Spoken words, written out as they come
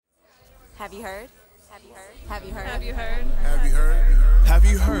Have you heard? Have you heard? Have you heard? Have you heard? Have you heard? Have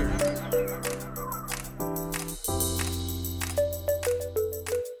you heard?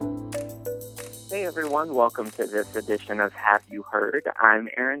 Hey everyone, welcome to this edition of Have You Heard? I'm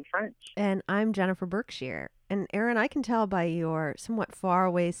Aaron French. And I'm Jennifer Berkshire. And Aaron, I can tell by your somewhat far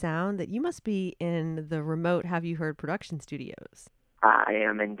away sound that you must be in the remote Have You Heard production studios. I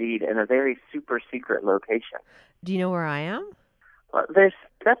am indeed in a very super secret location. Do you know where I am? Well, there's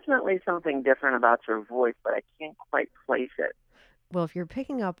definitely something different about your voice, but I can't quite place it. Well, if you're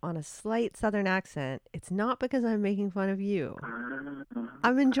picking up on a slight southern accent, it's not because I'm making fun of you.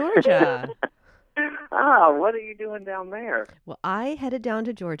 I'm in Georgia. What are you doing down there? Well, I headed down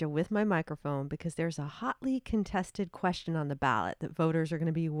to Georgia with my microphone because there's a hotly contested question on the ballot that voters are going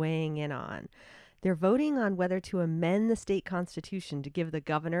to be weighing in on. They're voting on whether to amend the state constitution to give the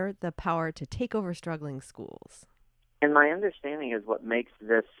governor the power to take over struggling schools. And my understanding is what makes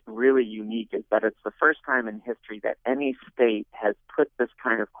this really unique is that it's the first time in history that any state has put this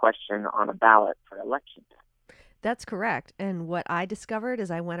kind of question on a ballot for election day. That's correct. And what I discovered as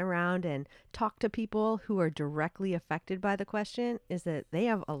I went around and talked to people who are directly affected by the question is that they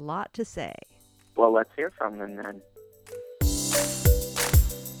have a lot to say. Well, let's hear from them then.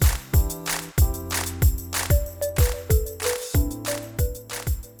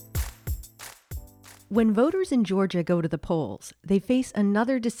 When voters in Georgia go to the polls, they face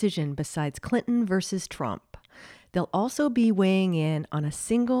another decision besides Clinton versus Trump. They'll also be weighing in on a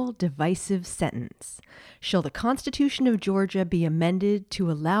single divisive sentence. Shall the Constitution of Georgia be amended to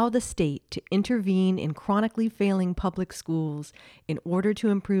allow the state to intervene in chronically failing public schools in order to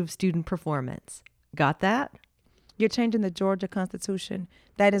improve student performance? Got that? You're changing the Georgia Constitution.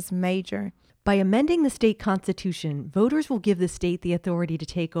 That is major. By amending the state constitution, voters will give the state the authority to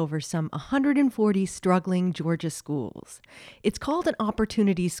take over some 140 struggling Georgia schools. It's called an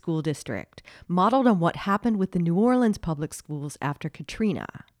Opportunity School District, modeled on what happened with the New Orleans public schools after Katrina.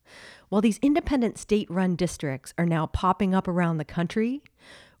 While these independent state-run districts are now popping up around the country,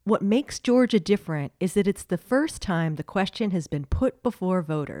 what makes Georgia different is that it's the first time the question has been put before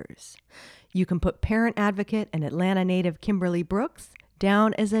voters. You can put parent advocate and Atlanta native Kimberly Brooks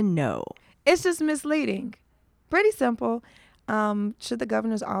down as a no. It's just misleading. Pretty simple. Should the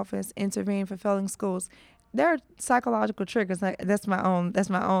governor's office intervene for failing schools? There are psychological triggers. That's my own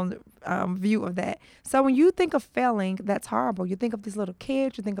view of that. So when you think of failing, that's horrible. You think of these little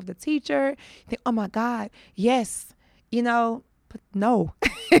kids. You think of the teacher. You think, oh my God, yes, but no,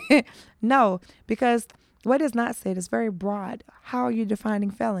 no, because what is not said is very broad. How are you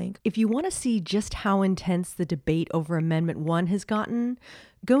defining failing? If you want to see just how intense the debate over Amendment 1 has gotten,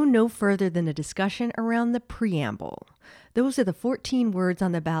 go no further than a discussion around the preamble. Those are the 14 words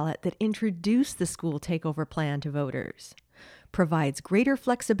on the ballot that introduce the school takeover plan to voters. Provides greater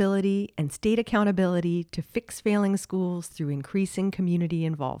flexibility and state accountability to fix failing schools through increasing community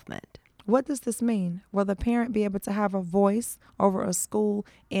involvement. What does this mean? Will the parent be able to have a voice over a school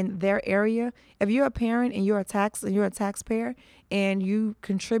in their area? If you're a parent and you're a taxpayer and you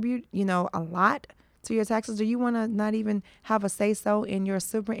contribute, a lot to your taxes, do you want to not even have a say-so in your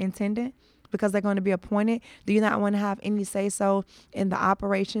superintendent because they're going to be appointed? Do you not want to have any say-so in the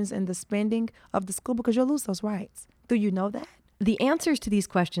operations and the spending of the school because you'll lose those rights? Do you know that? The answers to these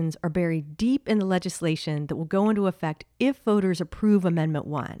questions are buried deep in the legislation that will go into effect if voters approve Amendment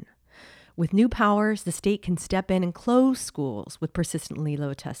 1. With new powers, the state can step in and close schools with persistently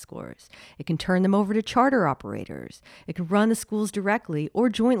low test scores. It can turn them over to charter operators. It can run the schools directly or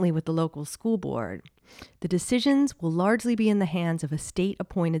jointly with the local school board. The decisions will largely be in the hands of a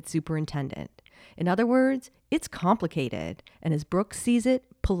state-appointed superintendent. In other words, it's complicated, and as Brooks sees it,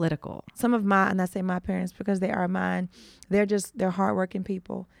 political. Some of and I say my parents because they are mine, they're hardworking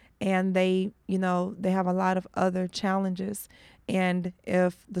people, and they have a lot of other challenges. And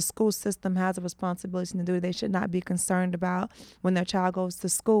if the school system has a responsibility to do it, they should not be concerned about when their child goes to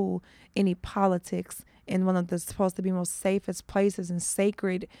school, any politics in one of the supposed to be most safest places and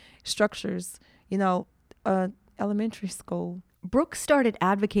sacred structures, elementary school. Brooks started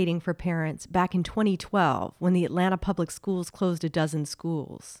advocating for parents back in 2012 when the Atlanta Public Schools closed a dozen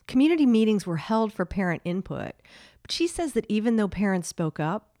schools. Community meetings were held for parent input, but she says that even though parents spoke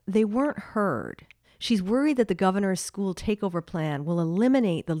up, they weren't heard. She's worried that the governor's school takeover plan will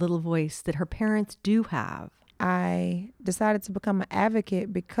eliminate the little voice that her parents do have. I decided to become an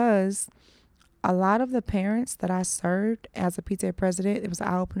advocate because a lot of the parents that I served as a PTA president, it was an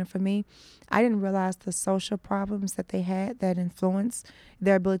eye-opener for me. I didn't realize the social problems that they had that influenced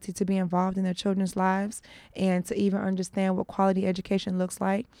their ability to be involved in their children's lives and to even understand what quality education looks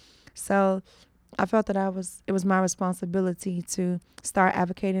like. So I felt that it was my responsibility to start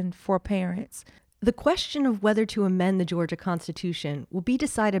advocating for parents. The question of whether to amend the Georgia Constitution will be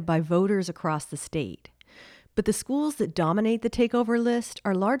decided by voters across the state. But the schools that dominate the takeover list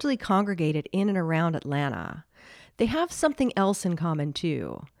are largely congregated in and around Atlanta. They have something else in common,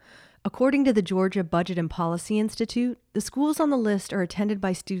 too. According to the Georgia Budget and Policy Institute, the schools on the list are attended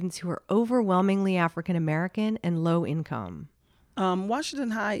by students who are overwhelmingly African American and low income.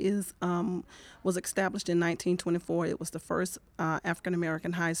 Washington High was established in 1924. It was the first African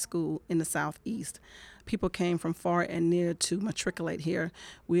American high school in the Southeast. People came from far and near to matriculate here.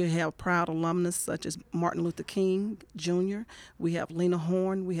 We have proud alumnus such as Martin Luther King Jr. We have Lena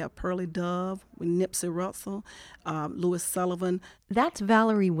Horne. We have Pearlie Dove. Nipsey Russell, Louis Sullivan. That's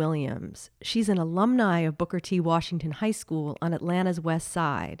Valerie Williams. She's an alumni of Booker T. Washington High School on Atlanta's west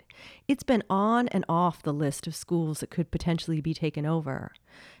side. It's been on and off the list of schools that could potentially be taken over.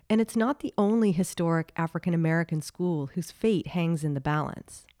 And it's not the only historic African American school whose fate hangs in the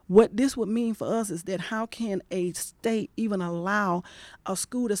balance. What this would mean for us is that how can a state even allow a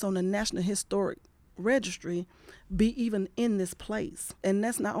school that's on the National Historic Registry be even in this place? And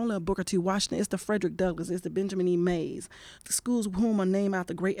that's not only a Booker T. Washington, it's the Frederick Douglass, it's the Benjamin E. Mays, the schools whom are named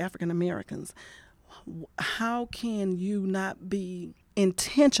after great African Americans. How can you not be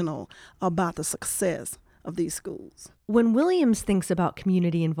intentional about the success of these schools? When Williams thinks about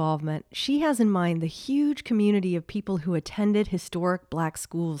community involvement, she has in mind the huge community of people who attended historic Black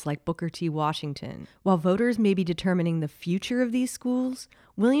schools like Booker T. Washington. While voters may be determining the future of these schools,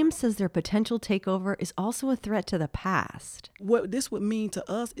 Williams says their potential takeover is also a threat to the past. What this would mean to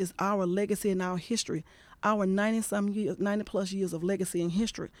us is our legacy and our history. Our 90 plus years of legacy and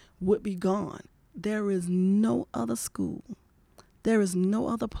history would be gone. There is no other school, there is no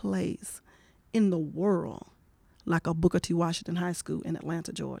other place in the world like a Booker T. Washington High School in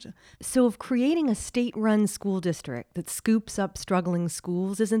Atlanta, Georgia. So if creating a state-run school district that scoops up struggling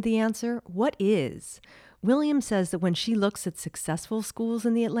schools isn't the answer, what is? Williams says that when she looks at successful schools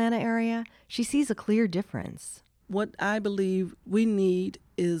in the Atlanta area, she sees a clear difference. What I believe we need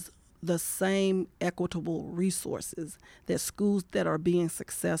is the same equitable resources that schools that are being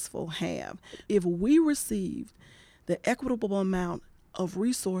successful have. If we received the equitable amount of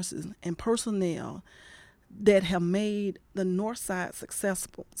resources and personnel that have made the North Side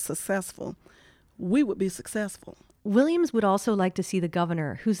successful, we would be successful. Williams would also like to see the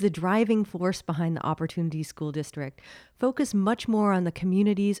governor, who's the driving force behind the Opportunity School District, focus much more on the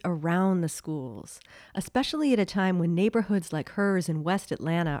communities around the schools, especially at a time when neighborhoods like hers in West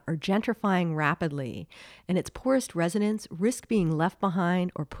Atlanta are gentrifying rapidly, and its poorest residents risk being left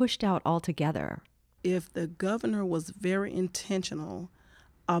behind or pushed out altogether. If the governor was very intentional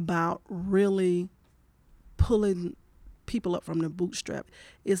about really pulling people up from the bootstrap,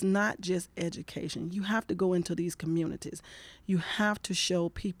 it's not just education. You have to go into these communities. You have to show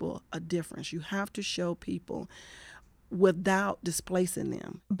people a difference. You have to show people without displacing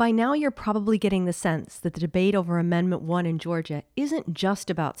them. By now, you're probably getting the sense that the debate over Amendment 1 in Georgia isn't just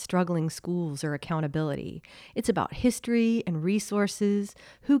about struggling schools or accountability. It's about history and resources,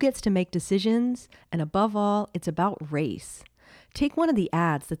 who gets to make decisions, and above all, it's about race. Take one of the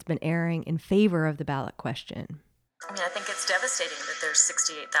ads that's been airing in favor of the ballot question. I think it's devastating that there's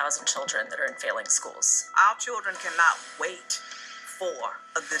 68,000 children that are in failing schools. Our children cannot wait for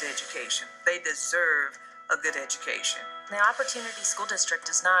a good education. They deserve a good education. The Opportunity School District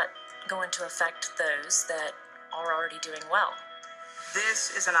is not going to affect those that are already doing well.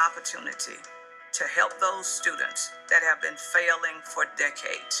 This is an opportunity to help those students that have been failing for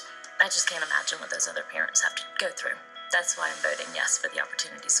decades. I just can't imagine what those other parents have to go through. That's why I'm voting yes for the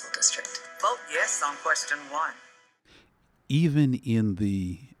Opportunity School District. Vote yes on question 1. Even in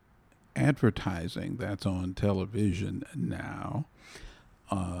the advertising that's on television now,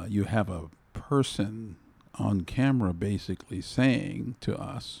 you have a person on camera basically saying to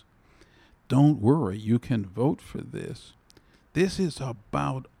us, don't worry, you can vote for this. This is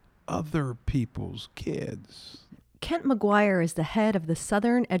about other people's kids. Kent McGuire is the head of the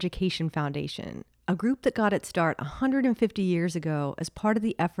Southern Education Foundation, a group that got its start 150 years ago as part of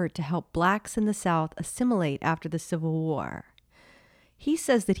the effort to help Blacks in the South assimilate after the Civil War. He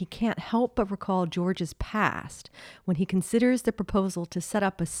says that he can't help but recall Georgia's past when he considers the proposal to set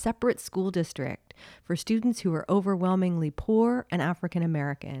up a separate school district for students who are overwhelmingly poor and African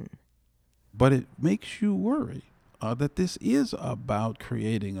American. But it makes you worry that this is about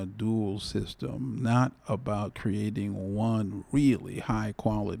creating a dual system, not about creating one really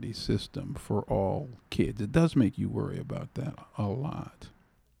high-quality system for all kids. It does make you worry about that a lot.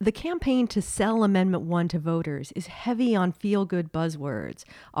 The campaign to sell Amendment 1 to voters is heavy on feel-good buzzwords: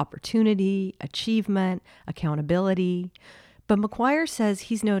 opportunity, achievement, accountability. But McGuire says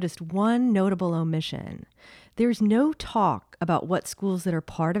he's noticed one notable omission. There's no talk about what schools that are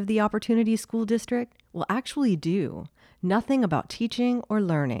part of the Opportunity School District will actually do. Nothing about teaching or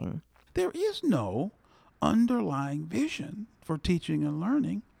learning. There is no underlying vision for teaching and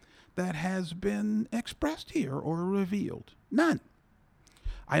learning that has been expressed here or revealed. None.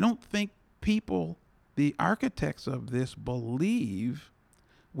 I don't think people, the architects of this, believe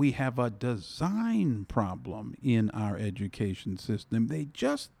we have a design problem in our education system. They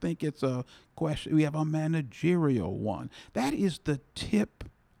just think it's a question. We have a managerial one. That is the tip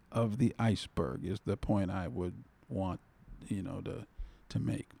of the iceberg, is the point I would want, to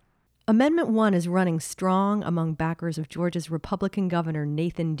make. Amendment 1 is running strong among backers of Georgia's Republican Governor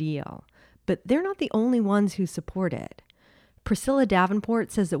Nathan Deal, but they're not the only ones who support it. Priscilla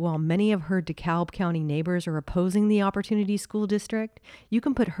Davenport says that while many of her DeKalb County neighbors are opposing the Opportunity School District, you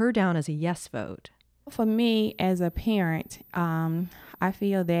can put her down as a yes vote. For me, as a parent, I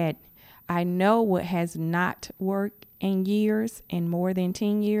feel that I know what has not worked in years, in more than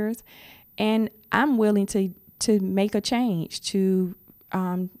 10 years, and I'm willing to make a change, to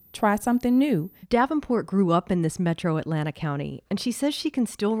try something new. Davenport grew up in this metro Atlanta county, and she says she can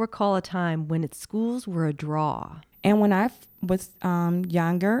still recall a time when its schools were a draw. And when I was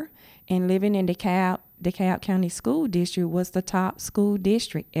younger and living in DeKalb County School District was the top school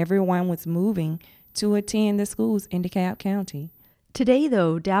district. Everyone was moving to attend the schools in DeKalb County. Today,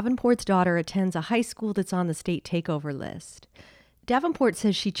 though, Davenport's daughter attends a high school that's on the state takeover list. Davenport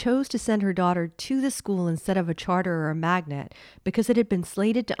says she chose to send her daughter to the school instead of a charter or a magnet because it had been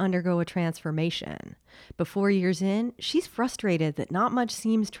slated to undergo a transformation. But 4 years in, she's frustrated that not much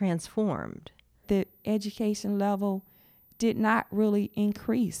seems transformed. The education level did not really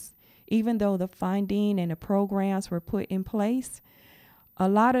increase. Even though the funding and the programs were put in place, a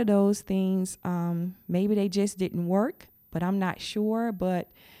lot of those things, maybe they just didn't work, but I'm not sure. But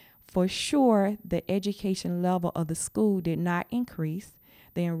for sure, the education level of the school did not increase.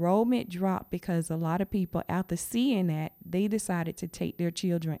 The enrollment dropped because a lot of people, after seeing that, they decided to take their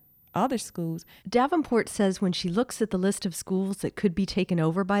children other schools. Davenport says when she looks at the list of schools that could be taken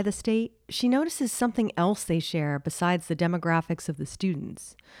over by the state, she notices something else they share besides the demographics of the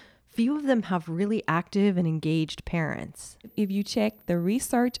students. Few of them have really active and engaged parents. If you check the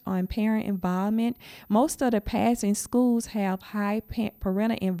research on parent involvement, most of the passing schools have high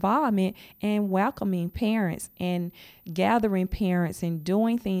parental involvement and welcoming parents and gathering parents and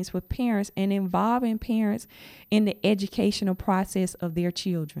doing things with parents and involving parents in the educational process of their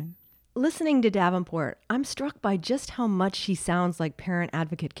children. Listening to Davenport, I'm struck by just how much she sounds like parent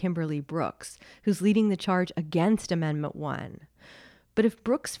advocate Kimberly Brooks, who's leading the charge against Amendment 1. But if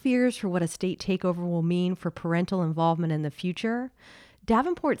Brooks fears for what a state takeover will mean for parental involvement in the future,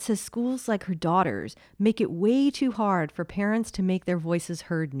 Davenport says schools like her daughter's make it way too hard for parents to make their voices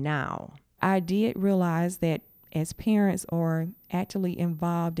heard now. I did realize that as parents are actually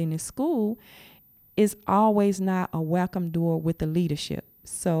involved in the school, it's always not a welcome door with the leadership.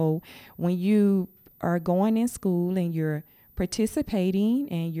 So when you are going in school and you're participating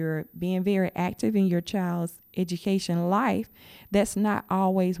and you're being very active in your child's education life, that's not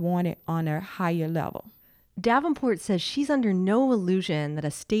always wanted on a higher level. Davenport says she's under no illusion that a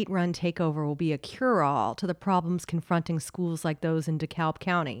state-run takeover will be a cure-all to the problems confronting schools like those in DeKalb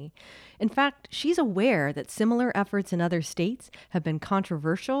County. In fact, she's aware that similar efforts in other states have been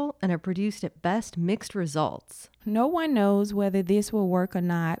controversial and have produced at best mixed results. No one knows whether this will work or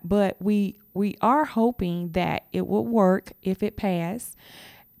not, but we are hoping that it will work if it passes,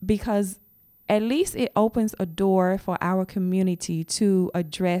 because at least it opens a door for our community to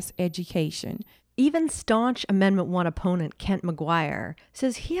address education. Even staunch Amendment 1 opponent Kent McGuire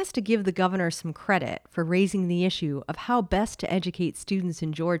says he has to give the governor some credit for raising the issue of how best to educate students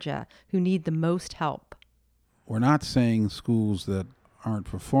in Georgia who need the most help. We're not saying schools that aren't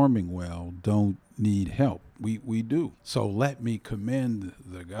performing well don't need help. We do. So let me commend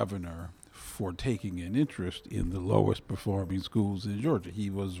the governor for taking an interest in the lowest performing schools in Georgia. He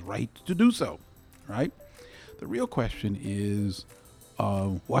was right to do so, right? The real question is,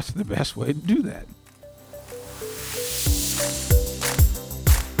 what's the best way to do that?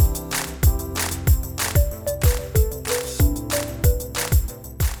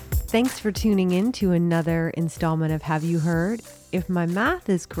 Thanks for tuning in to another installment of Have You Heard? If my math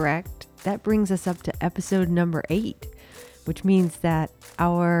is correct, that brings us up to episode number 8. which means that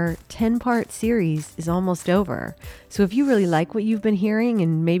our 10-part series is almost over. So if you really like what you've been hearing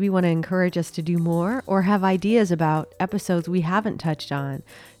and maybe want to encourage us to do more or have ideas about episodes we haven't touched on,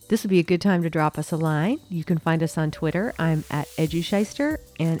 this would be a good time to drop us a line. You can find us on Twitter. I'm at EduShyster,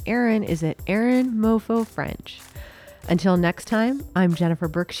 and Erin is at Erin Mofo French. Until next time, I'm Jennifer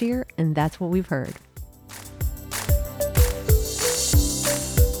Berkshire, and that's what we've heard.